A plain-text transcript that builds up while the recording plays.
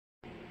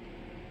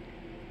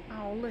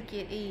Oh, look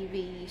at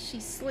Evie.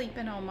 She's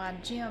sleeping on my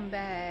gym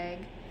bag.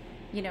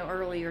 You know,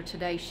 earlier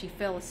today she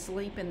fell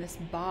asleep in this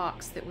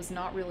box that was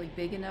not really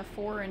big enough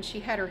for her, and she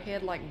had her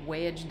head like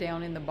wedged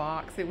down in the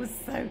box. It was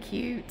so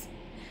cute.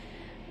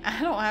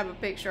 I don't have a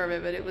picture of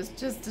it, but it was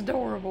just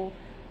adorable.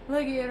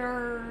 Look at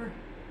her.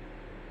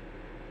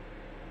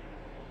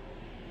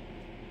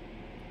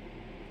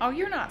 Oh,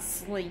 you're not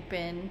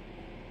sleeping.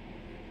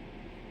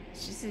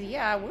 She said,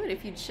 yeah, I would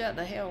if you'd shut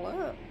the hell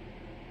up.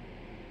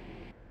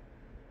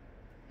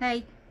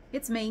 Hey,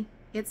 it's me.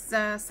 It's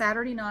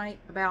Saturday night,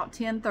 about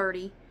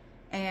 10:30,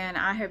 and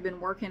I have been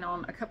working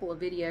on a couple of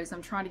videos.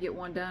 I'm trying to get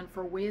one done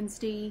for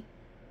Wednesday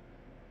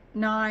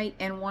night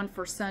and one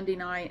for Sunday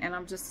night, and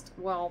I've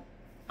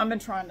been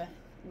trying to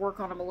work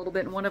on them a little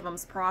bit, and one of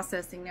them's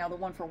processing now. The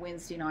one for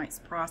Wednesday night's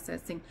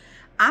processing.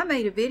 I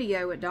made a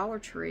video at Dollar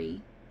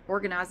Tree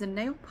organizing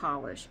nail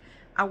polish.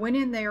 I went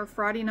in there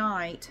Friday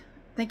night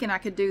thinking I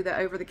could do the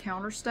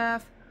over-the-counter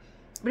stuff,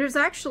 but it was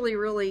actually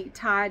really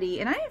tidy,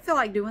 and I didn't feel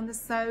like doing the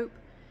soap,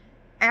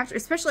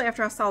 especially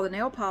after I saw the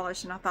nail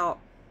polish, and I thought,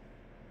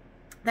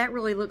 that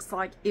really looks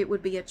like it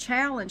would be a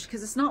challenge,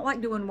 because it's not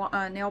like doing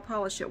nail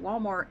polish at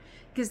Walmart,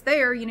 because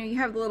there, you know, you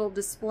have the little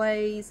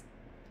displays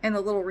and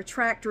the little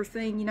retractor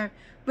thing, you know,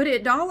 but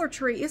at Dollar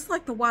Tree, it's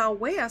like the Wild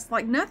West,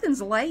 like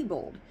nothing's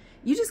labeled.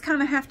 You just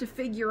kind of have to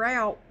figure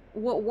out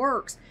what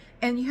works,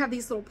 and you have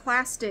these little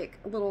plastic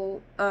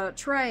little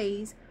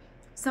trays.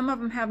 Some of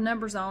them have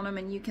numbers on them,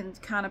 and you can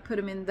kind of put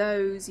them in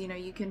those. You know,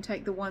 you can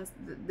take the ones,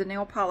 the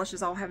nail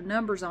polishes all have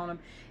numbers on them,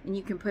 and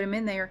you can put them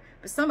in there.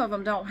 But some of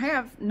them don't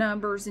have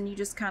numbers, and you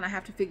just kind of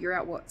have to figure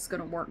out what's going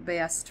to work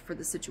best for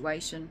the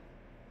situation.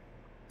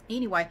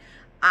 Anyway,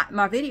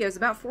 my video is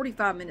about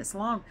 45 minutes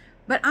long,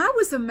 but I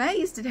was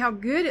amazed at how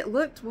good it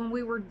looked when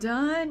we were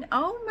done.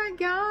 Oh my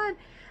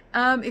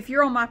God. If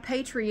you're on my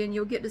Patreon,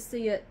 you'll get to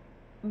see it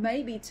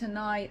maybe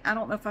tonight. I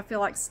don't know if I feel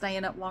like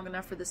staying up long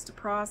enough for this to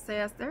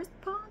process. There's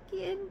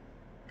Pumpkin.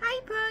 Hey,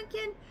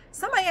 Pumpkin.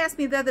 Somebody asked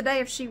me the other day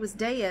if she was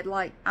dead.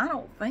 Like, I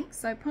don't think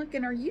so.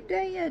 Pumpkin, are you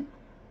dead?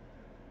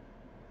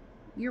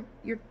 You're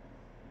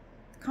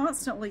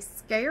constantly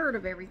scared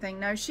of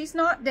everything. No, she's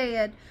not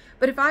dead.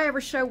 But if I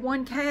ever show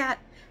one cat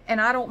and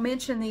I don't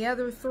mention the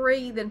other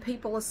three, then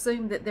people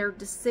assume that they're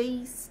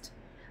deceased.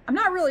 I'm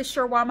not really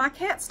sure why. My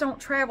cats don't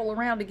travel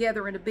around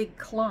together in a big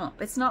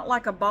clump. It's not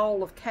like a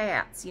ball of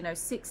cats, you know,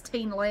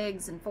 16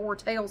 legs and 4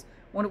 tails,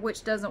 one of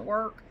which doesn't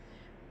work.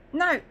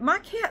 No, my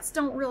cats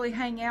don't really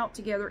hang out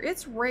together.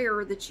 It's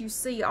rare that you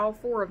see all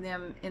 4 of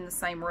them in the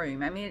same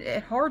room. I mean,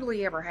 it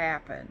hardly ever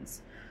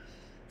happens.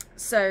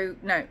 So,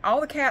 no,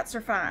 all the cats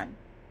are fine.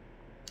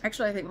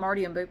 Actually, I think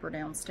Marty and Boop are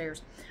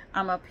downstairs.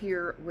 I'm up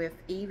here with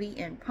Evie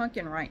and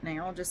Pumpkin right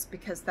now, just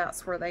because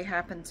that's where they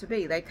happen to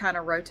be. They kind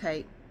of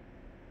rotate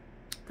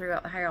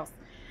throughout the house.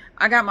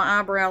 I got my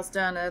eyebrows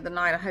done the other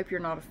night. I hope you're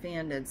not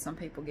offended. Some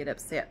people get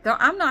upset. Though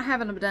I'm not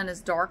having them done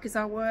as dark as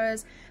I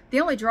was. The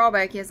only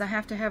drawback is I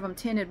have to have them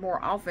tinted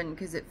more often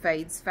because it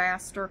fades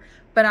faster.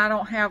 But I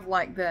don't have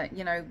like the,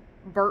 you know,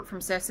 Bert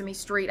from Sesame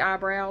Street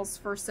eyebrows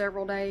for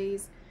several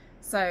days.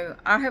 So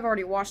I have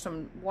already washed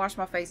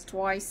my face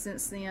twice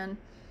since then.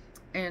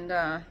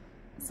 And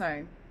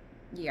so,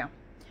 yeah.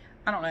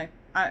 I don't know.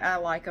 I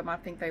like them. I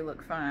think they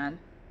look fine.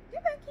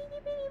 Come on, kitty,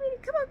 bitty,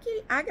 bitty. Come on,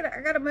 kitty.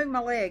 I gotta move my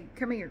leg.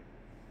 Come here.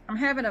 I'm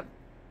having a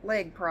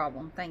leg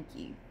problem. Thank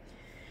you.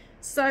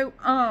 So,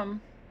 I'm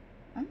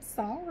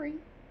sorry.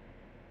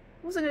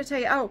 What was I going to tell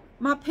you? Oh,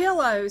 my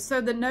pillow.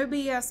 So the No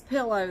BS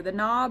pillow, the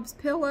Knobs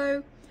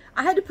pillow,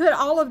 I had to put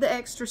all of the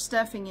extra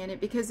stuffing in it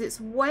because it's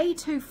way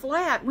too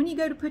flat. When you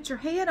go to put your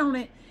head on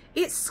it,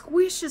 it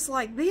squishes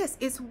like this.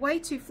 It's way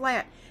too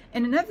flat.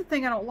 And another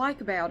thing I don't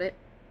like about it,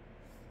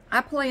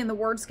 I play in the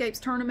Wordscapes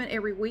tournament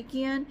every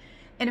weekend.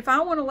 And if I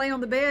want to lay on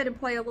the bed and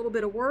play a little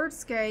bit of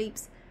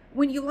Wordscapes,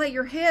 when you lay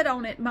your head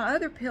on it, my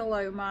other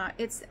pillow,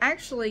 it's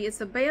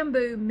a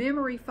bamboo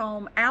memory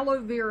foam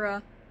aloe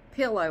vera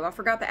pillow. I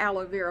forgot the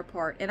aloe vera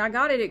part. And I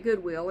got it at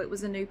Goodwill. It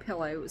was a new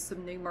pillow. It was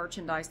some new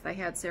merchandise they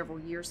had several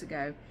years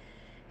ago.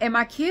 And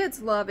my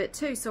kids love it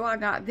too. So I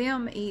got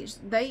them each.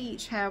 They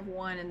each have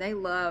one, and they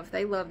love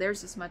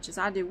theirs as much as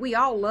I do. We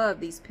all love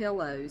these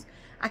pillows.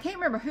 I can't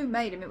remember who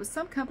made them. It was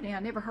some company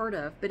I never heard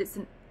of, but it's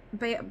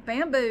a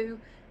bamboo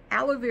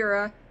aloe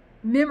vera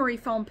memory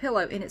foam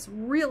pillow, and it's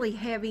really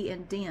heavy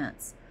and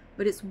dense,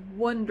 but it's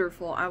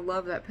wonderful. I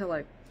love that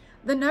pillow.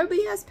 The No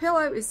BS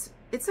pillow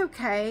it's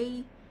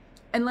okay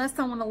unless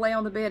I want to lay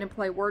on the bed and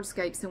play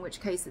Wordscapes, in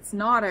which case it's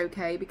not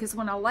okay, because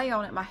when I lay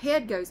on it, my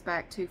head goes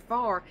back too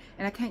far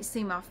and I can't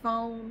see my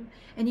phone,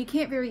 and you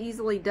can't very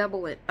easily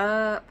double it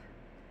up.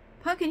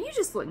 Pumpkin, you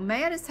just look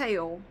mad as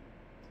hell.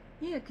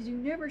 Yeah, because you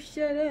never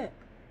shut up.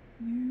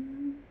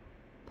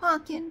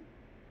 Pumpkin,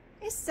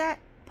 is that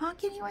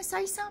Pumpkin? You want to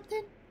say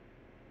something?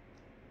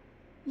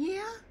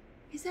 Yeah?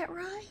 Is that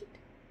right?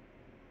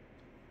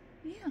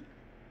 Yeah.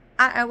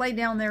 I lay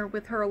down there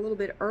with her a little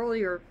bit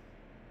earlier,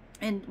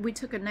 and we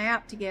took a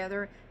nap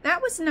together.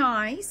 That was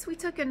nice. We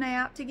took a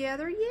nap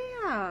together.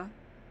 Yeah.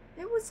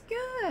 It was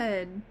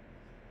good.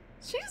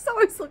 She just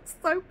always looks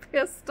so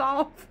pissed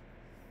off.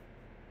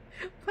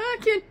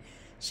 Pumpkin,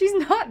 She's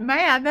not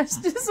mad. That's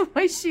just the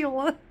way she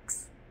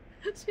looks.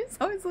 She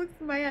always looks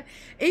mad.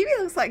 Evie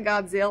looks like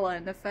Godzilla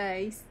in the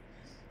face.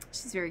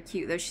 She's very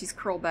cute, though. She's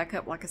curled back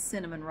up like a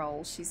cinnamon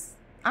roll.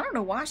 I don't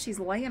know why she's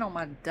laying on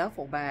my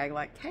duffel bag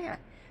like cat.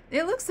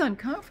 It looks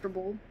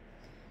uncomfortable.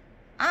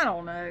 I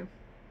don't know.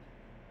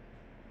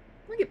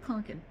 Look at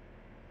Pumpkin.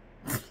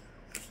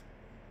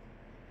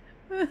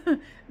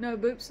 No,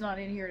 Boop's not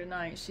in here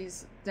tonight.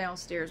 She's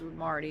downstairs with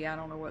Marty. I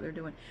don't know what they're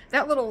doing.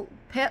 That little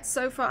pet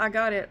sofa I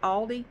got at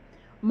Aldi,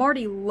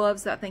 Marty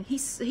loves that thing.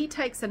 He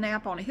takes a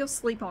nap on it. He'll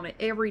sleep on it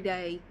every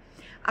day.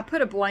 I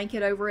put a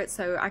blanket over it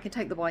so I can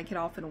take the blanket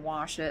off and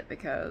wash it,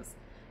 because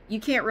you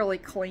can't really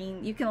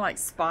clean. You can like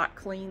spot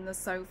clean the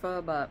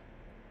sofa, but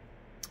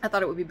I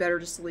thought it would be better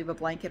just to leave a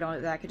blanket on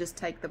it that I could just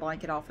take the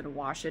blanket off and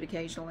wash it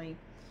occasionally.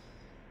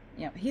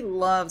 Yeah, he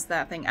loves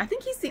that thing. I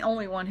think he's the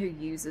only one who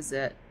uses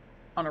it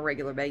on a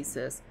regular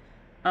basis.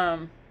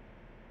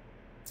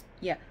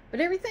 Yeah, but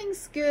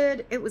everything's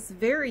good. It was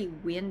very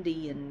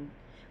windy, and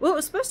well, it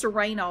was supposed to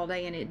rain all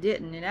day and it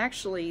didn't. And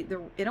actually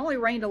it only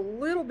rained a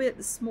little bit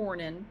this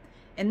morning,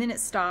 and then it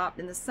stopped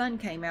and the sun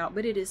came out.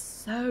 But it is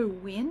so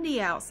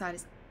windy outside.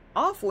 It's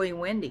awfully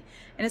windy,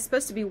 and it's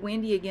supposed to be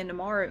windy again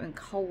tomorrow and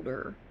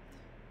colder,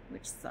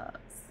 which sucks.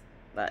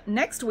 But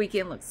next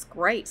weekend looks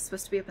great. It's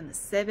supposed to be up in the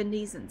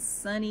 70s and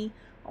sunny.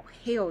 Oh,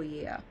 hell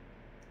yeah.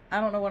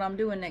 I don't know what I'm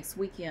doing next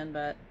weekend,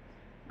 but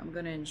I'm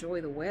going to enjoy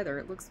the weather.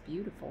 It looks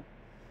beautiful.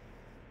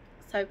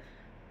 So,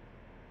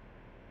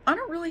 I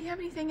don't really have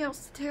anything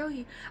else to tell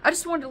you. I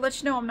just wanted to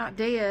let you know I'm not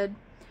dead.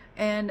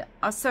 And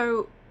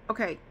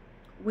okay,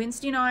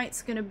 Wednesday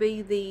night's going to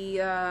be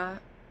the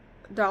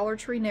Dollar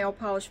Tree nail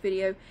polish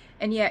video.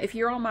 And yeah, if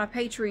you're on my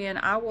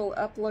Patreon, I will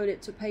upload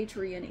it to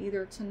Patreon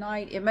either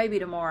tonight. It may be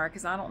tomorrow,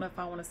 because I don't know if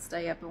I want to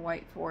stay up and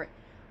wait for it.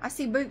 I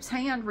see Boop's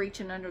hand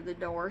reaching under the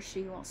door.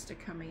 She wants to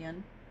come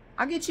in.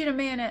 I'll get you in a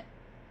minute,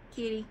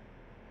 kitty.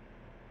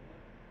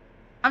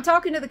 I'm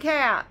talking to the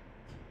cat.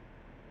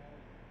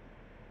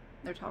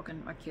 They're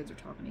talking, my kids are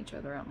talking to each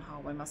other out in the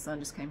hallway. My son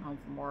just came home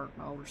from work,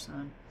 my older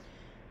son.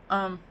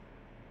 Oh,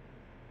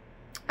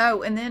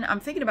 and then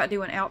I'm thinking about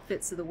doing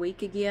outfits of the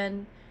week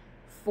again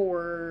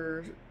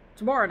for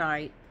tomorrow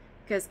night,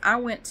 because I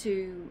went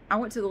to the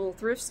little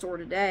thrift store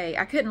today.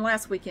 I couldn't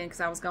last weekend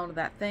because I was going to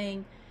that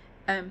thing.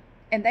 And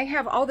they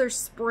have all their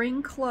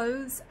spring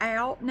clothes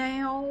out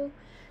now.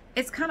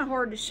 It's kind of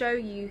hard to show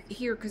you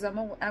here because I'm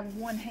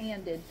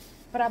one-handed.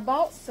 But I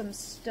bought some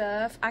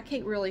stuff. I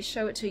can't really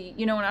show it to you.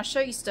 You know, when I show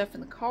you stuff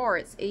in the car,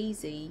 it's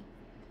easy.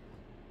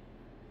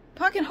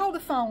 Pumpkin, hold the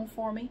phone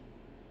for me.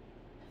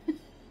 Can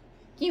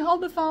you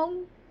hold the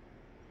phone?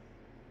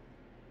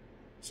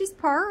 She's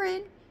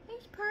purring.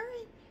 She's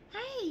purring.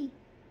 Hey,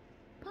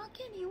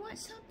 Pumpkin, you want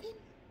something?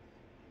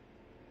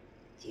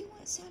 Do you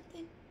want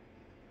something?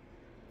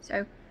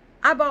 So,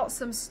 I bought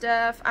some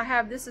stuff.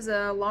 This is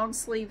a long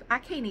sleeve. I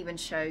can't even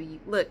show you.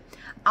 Look,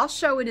 I'll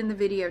show it in the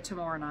video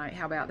tomorrow night.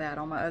 How about that,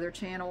 on my other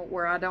channel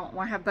where I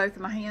have both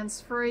of my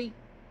hands free.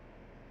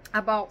 I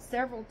bought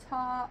several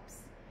tops,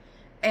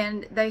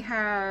 and they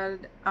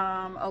had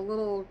a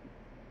little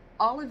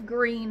olive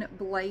green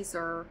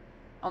blazer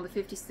on the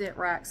 50-cent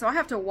rack. So I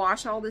have to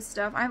wash all this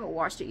stuff. I haven't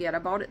washed it yet. I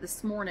bought it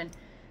this morning.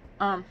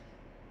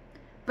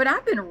 But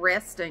I've been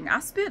resting. I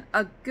spent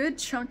a good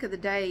chunk of the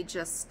day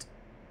just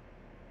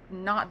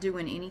not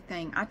doing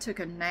anything. I took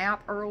a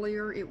nap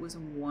earlier. It was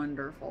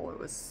wonderful. It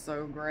was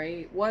so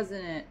great,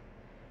 wasn't it?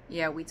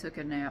 Yeah, we took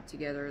a nap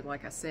together.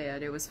 Like I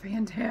said, it was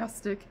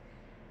fantastic.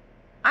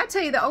 I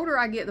tell you, the older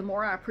I get, the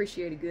more I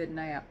appreciate a good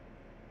nap.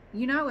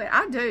 You know it.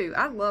 I do.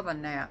 I love a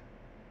nap.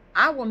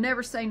 I will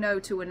never say no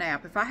to a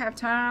nap. If I have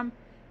time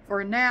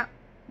for a nap,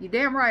 you're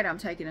damn right I'm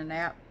taking a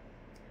nap.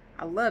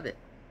 I love it.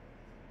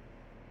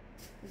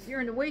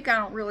 During the week, I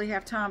don't really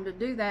have time to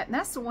do that. And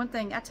that's the one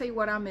thing, I tell you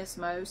what I miss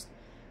most.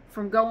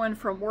 From going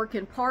from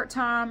working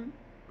part-time,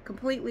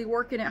 completely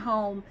working at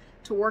home,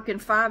 to working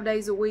 5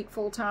 days a week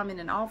full-time in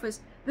an office.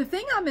 The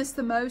thing I miss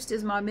the most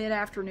is my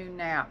mid-afternoon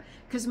nap.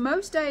 Because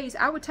most days,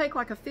 I would take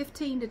like a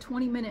 15 to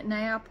 20-minute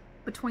nap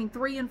between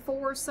 3 and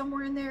 4,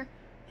 somewhere in there.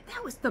 And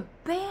that was the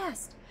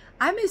best.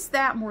 I miss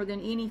that more than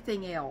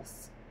anything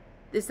else.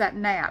 Is that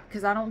nap.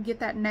 Because I don't get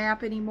that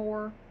nap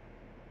anymore.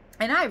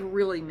 And I've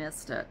really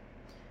missed it.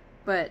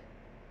 But,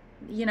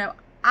 you know,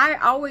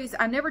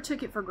 I never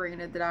took it for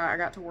granted that I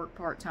got to work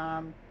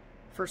part-time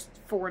for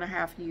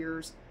 4.5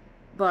 years.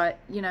 But,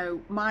 you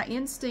know, my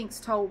instincts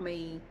told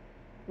me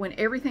when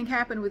everything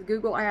happened with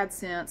Google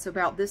AdSense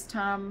about this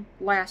time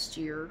last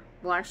year,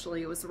 well,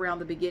 actually, it was around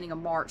the beginning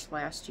of March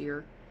last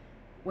year,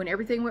 when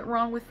everything went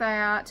wrong with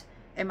that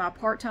and my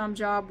part-time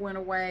job went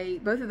away,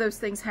 both of those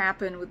things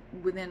happened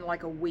within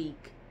like a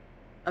week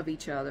of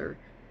each other.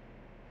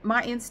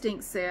 My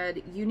instinct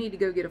said, you need to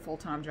go get a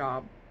full-time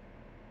job.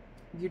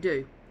 You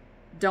do.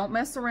 Don't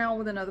mess around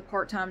with another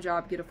part-time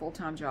job. Get a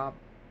full-time job.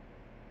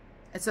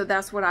 And so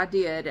that's what I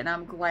did, and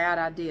I'm glad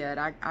I did.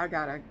 I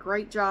got a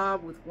great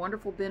job with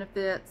wonderful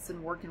benefits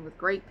and working with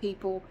great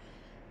people.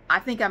 I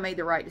think I made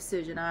the right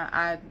decision.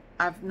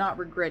 I've not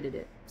regretted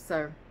it.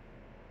 So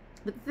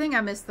But the thing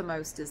I miss the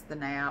most is the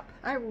nap.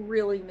 I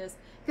really miss,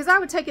 because I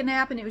would take a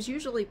nap and it was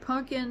usually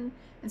Pumpkin,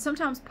 and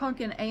sometimes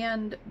Pumpkin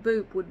and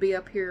Boop would be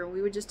up here and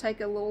we would just take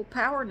a little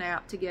power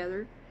nap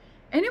together.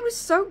 And it was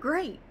so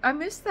great. I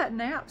miss that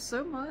nap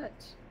so much.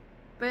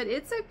 But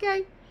it's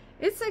okay.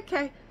 It's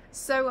okay.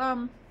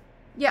 So,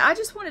 yeah, I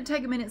just want to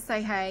take a minute and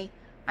say, hey,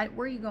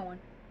 where are you going?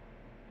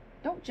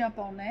 Don't jump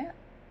on that.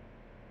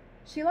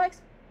 She likes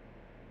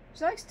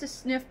to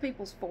sniff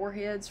people's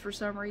foreheads for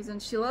some reason.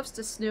 She loves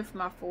to sniff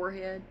my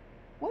forehead.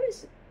 What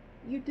is it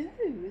you do?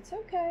 It's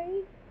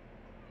okay.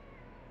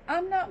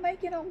 I'm not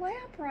making a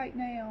lap right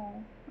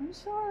now. I'm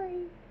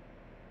sorry.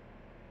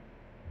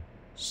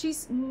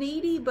 She's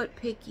needy but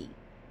picky.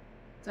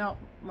 So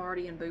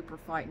Marty and Boop are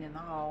fighting in the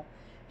hall.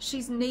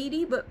 She's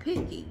needy but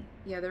picky.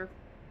 Yeah,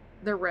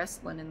 they're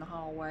wrestling in the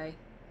hallway.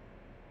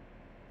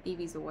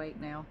 Evie's awake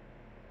now.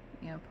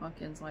 Yeah,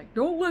 Pumpkin's like,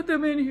 don't let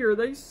them in here.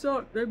 They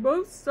suck. They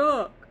both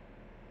suck.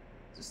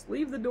 Just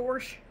leave the door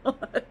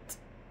shut.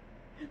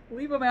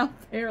 Leave them out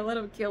there. Let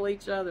them kill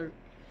each other.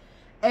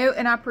 Oh,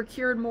 and I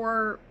procured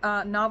more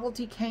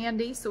novelty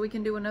candy, so we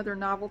can do another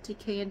novelty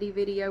candy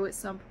video at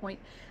some point.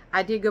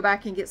 I did go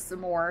back and get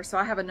some more, so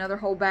I have another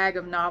whole bag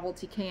of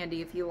novelty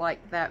candy. If you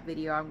liked that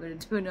video, I'm going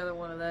to do another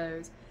one of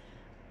those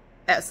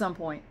at some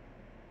point.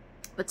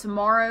 But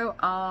tomorrow,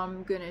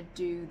 I'm going to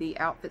do the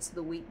Outfits of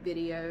the Week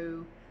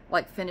video,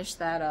 like finish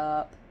that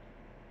up,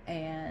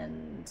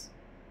 and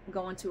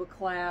go into a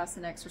class,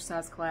 an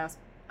exercise class.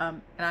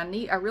 And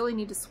I really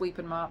need to sweep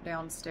and mop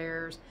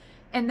downstairs.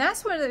 And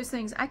that's one of those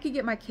things, I could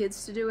get my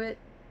kids to do it,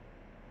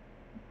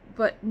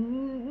 but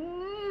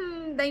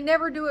they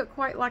never do it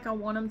quite like I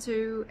want them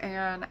to.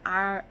 And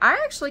I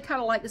actually kind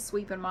of like to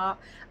sweep and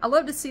mop. I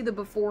love to see the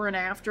before and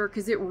after,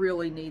 because it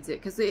really needs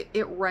it. Because it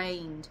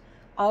rained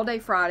all day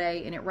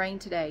Friday, and it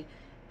rained today.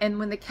 And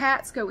when the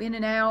cats go in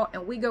and out,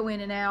 and we go in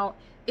and out,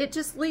 it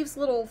just leaves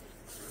little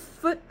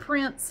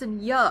footprints and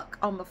yuck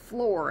on the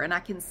floor, and I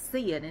can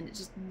see it, and it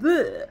just,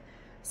 bleh.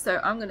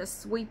 So I'm going to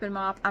sweep and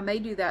mop. I may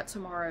do that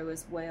tomorrow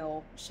as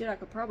well. Shit, I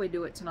could probably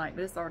do it tonight,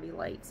 but it's already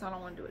late, so I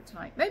don't want to do it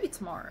tonight. Maybe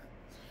tomorrow.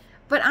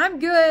 But I'm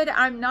good.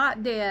 I'm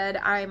not dead.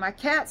 My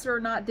cats are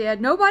not dead.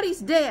 Nobody's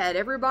dead.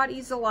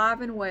 Everybody's alive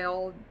and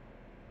well.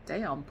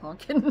 Damn,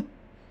 Pumpkin.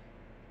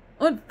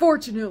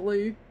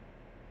 Unfortunately.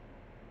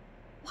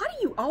 Why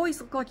do you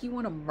always look like you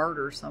want to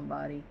murder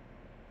somebody?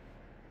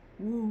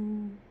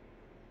 Woo.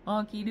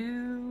 Honky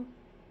doo.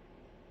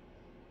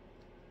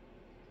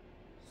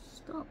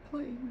 Stop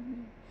playing with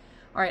me.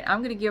 Alright, I'm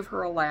going to give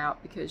her a lap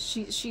because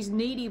she's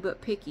needy but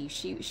picky.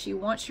 She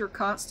wants your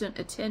constant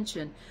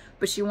attention,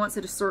 but she wants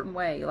it a certain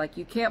way. Like,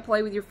 you can't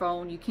play with your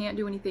phone. You can't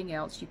do anything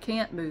else. You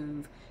can't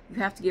move. You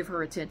have to give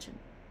her attention.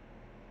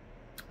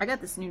 I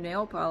got this new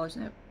nail polish.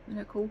 Isn't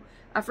that cool?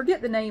 I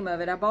forget the name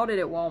of it. I bought it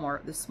at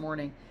Walmart this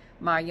morning.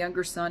 My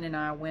younger son and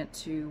I went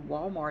to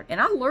Walmart, and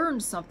I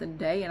learned something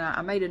today, and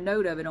I made a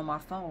note of it on my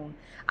phone.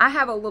 I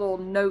have a little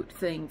note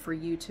thing for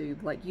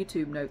YouTube, like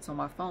YouTube notes on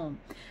my phone.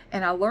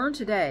 And I learned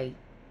today,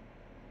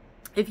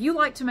 if you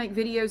like to make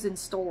videos in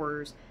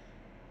stores,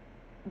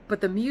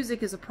 but the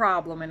music is a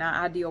problem, and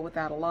I deal with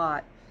that a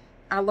lot,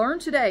 I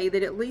learned today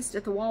that at least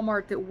at the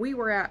Walmart that we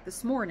were at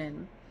this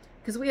morning,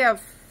 because we have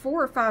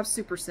 4 or 5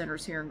 super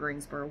centers here in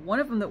Greensboro,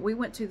 one of them that we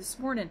went to this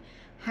morning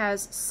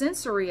has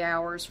sensory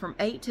hours from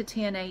 8 to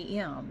 10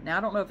 a.m. Now,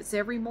 I don't know if it's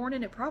every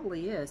morning. It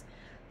probably is.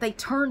 They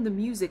turned the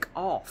music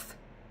off.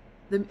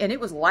 And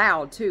it was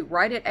loud, too.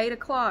 Right at 8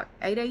 o'clock,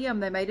 8 a.m.,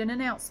 they made an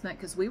announcement,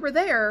 because we were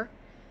there.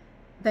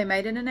 They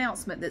made an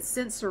announcement that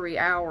sensory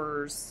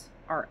hours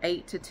are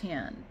 8 to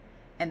 10.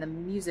 And the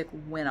music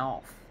went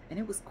off. And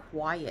it was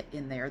quiet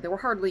in there. There were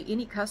hardly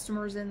any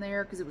customers in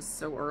there because it was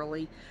so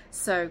early.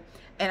 So,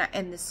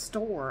 and the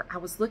store, I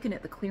was looking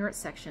at the clearance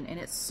section, and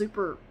it's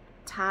super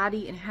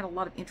tidy and had a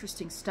lot of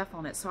interesting stuff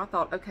on it. So I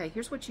thought, okay,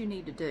 here's what you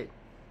need to do.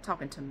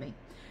 Talking to me.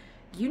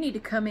 You need to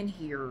come in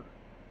here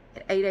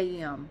at 8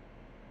 a.m.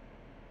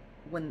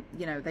 when,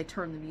 you know, they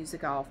turn the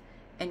music off,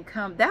 and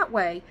come. That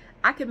way,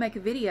 I could make a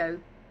video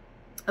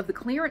of the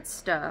clearance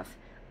stuff,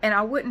 and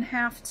I wouldn't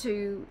have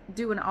to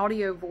do an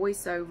audio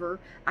voiceover.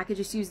 I could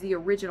just use the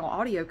original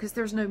audio because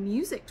there's no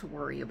music to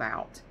worry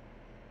about.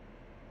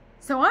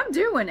 So I'm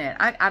doing it.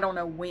 I don't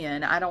know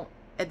when.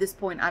 At this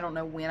point, I don't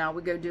know when I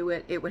would go do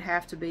it. It would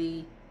have to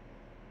be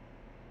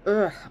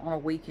on a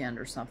weekend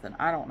or something.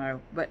 I don't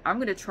know. But I'm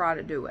going to try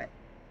to do it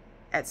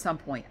at some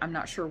point. I'm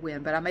not sure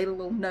when, but I made a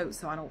little note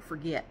so I don't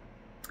forget.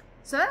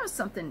 So that was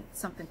something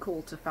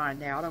cool to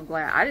find out. I'm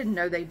glad. I didn't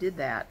know they did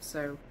that.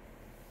 So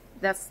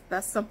that's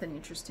something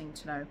interesting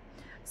to know.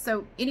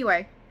 So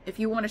anyway, if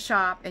you want to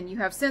shop and you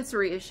have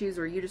sensory issues,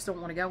 or you just don't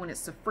want to go and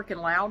it's so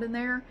freaking loud in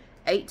there,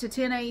 8 to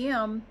 10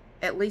 a.m.,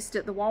 at least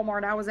at the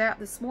Walmart I was at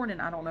this morning.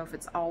 I don't know if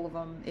it's all of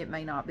them. It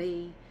may not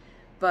be.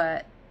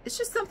 But it's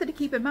just something to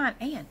keep in mind.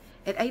 And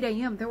at 8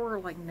 a.m., there were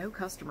like no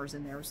customers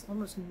in there. There was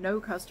almost no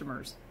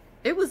customers.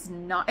 It was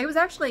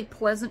actually a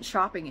pleasant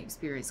shopping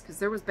experience because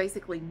there was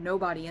basically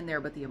nobody in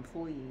there but the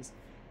employees.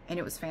 And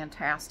it was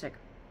fantastic.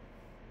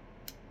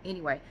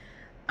 Anyway,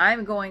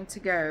 I'm going to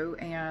go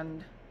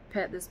and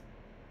pet this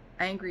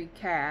angry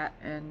cat,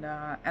 and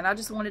I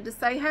just wanted to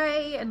say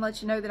hey and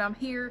let you know that I'm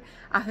here.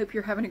 I hope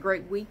you're having a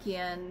great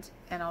weekend,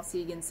 and I'll see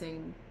you again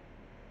soon.